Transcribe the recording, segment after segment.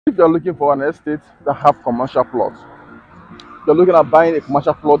If you're looking for an estate that have commercial plots, you're looking at buying a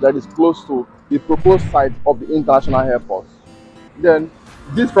commercial plot that is close to the proposed site of the international airport, then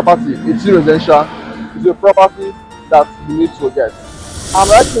this property, ITUNU residential, is a property that you need to get. I'm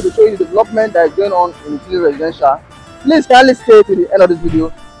actually to show you the development that is going on in ITUNU residential. Please kindly stay to the end of this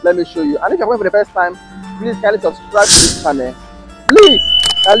video. Let me show you. And if you're going for the first time, please kindly subscribe to this channel. Please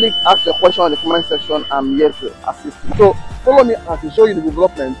kindly ask your question in the comment section. I'm here to assist you. So follow me as I show you the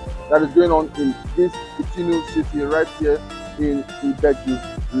development that is going on in this ITUNU city right here in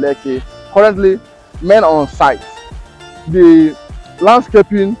Ibeju-Lekki. Currently, men are on site. The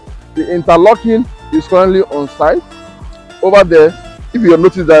landscaping, the interlocking is currently on site. Over there, if you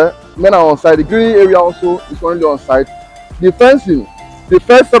notice that men are on site, the green area also is currently on site. The fencing, the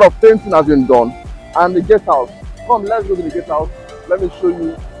first set of fencing has been done, and the gatehouse. Come, let's go to the gatehouse. Let me show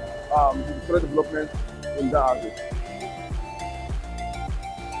you the current development in that house.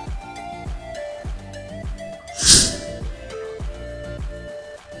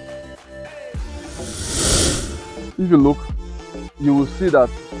 If you look, you will see that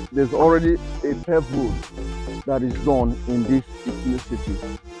there's already a paved road that is done in this ITUNU city.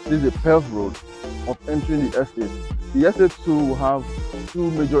 This is a paved road of entering the estate. The estate too will have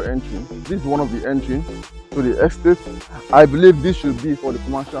two major entries. This is one of the entries to the estate. I believe this should be for the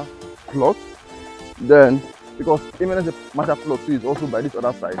commercial plot. Then, because even the commercial plot too is also by this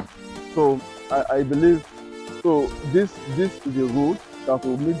other side. So I believe so. This is a road that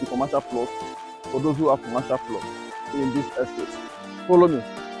will meet the commercial plot for those who have commercial plots in this estate. Follow me,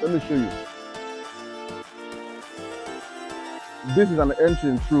 let me show you. This is an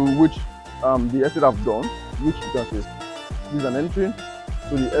entry through which the estate have done, which you can see. This is an entry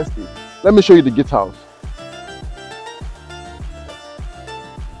to the estate. Let me show you the gatehouse.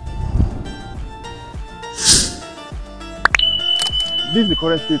 This is the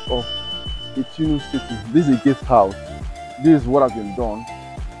current state of ITUNU city. This is a gatehouse. This is what has been done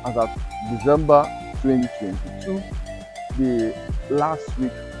as at December 2022, the last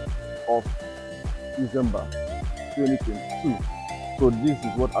week of December 2022. So this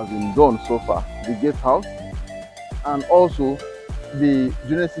is what has been done so far. The gatehouse and also the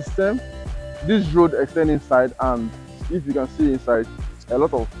drainage system. This road extends inside, and if you can see inside, a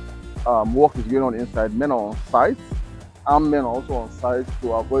lot of work is going on inside. Men are on site, and men are also on site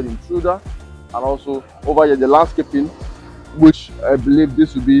to avoid intruder. And also over here the landscaping, which I believe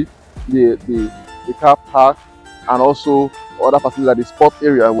this will be the car park, and also other facilities like the sport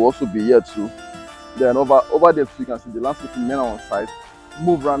area will also be here too. Then over there too, you can see the landscaping. Men are on site.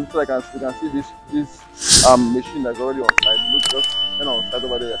 Move around so you can see this machine that's already on site. Look, just men are on site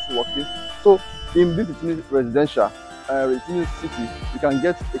over there, they're still working. So in this ITUNU residential ITUNU city, you can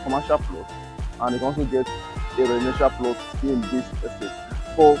get a commercial plot, and you can also get a residential plot in this estate.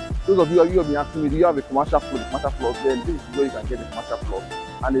 For those of you who have been asking me, do you have a commercial plot? Then this is where you can get a commercial plot,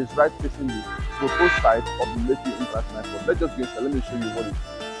 and it's right facing the proposed site of the Lekki International Airport. Let's just go inside. Let me show you what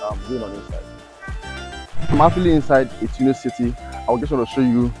is going on inside. I'm actually inside ITUNU city. I just want to show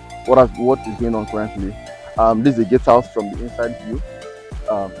you what is going on currently. This is the gatehouse from the inside view.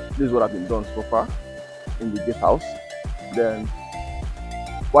 This is what has been done so far in the gatehouse. Then,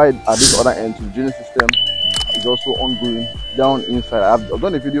 why at this other end, the drainage system is also ongoing down inside. I've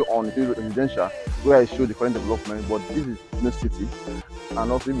done a video on ITUNU residential where I show the current development, but this is ITUNU city. And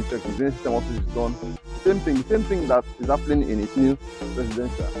also if you check, the drainage system also is done. The same thing that is happening in ITUNU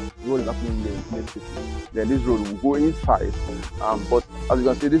residential, the road is happening here in ITUNU city. Then this road will go inside. But as you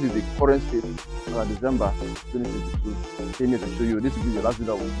can see, this is the current state of December 2022. Came here to show you. This will be the last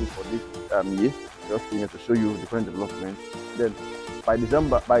video I will do for this year. Just came here to show you the current development. Then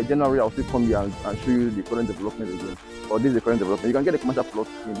by January, I'll still come here and show you the current development again. But this is the current development. You can get a commercial plot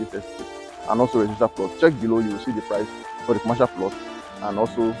in this estate and also residential plot. Check below, you will see the price for the commercial plot and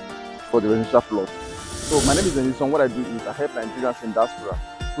also for the residential plot. So my name is 𝘱𝘰𝘮𝘀. What I do is I help Nigerians in diaspora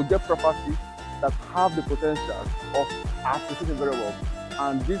to get properties that have the potential of appreciating very well.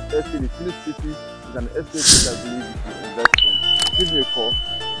 And this estate, ITUNU city, is an estate which I believe you should invest in. Give me a call.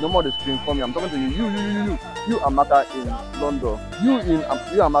 No more the screen, call me. I'm talking to you. You Amaka in London. You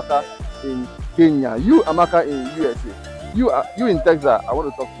Amaka in Kenya. You Amaka in USA. You in Texas. I want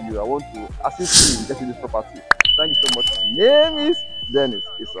to talk to you. I want to assist you in getting this property. Thank you so much. My name is Dennis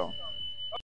Isong.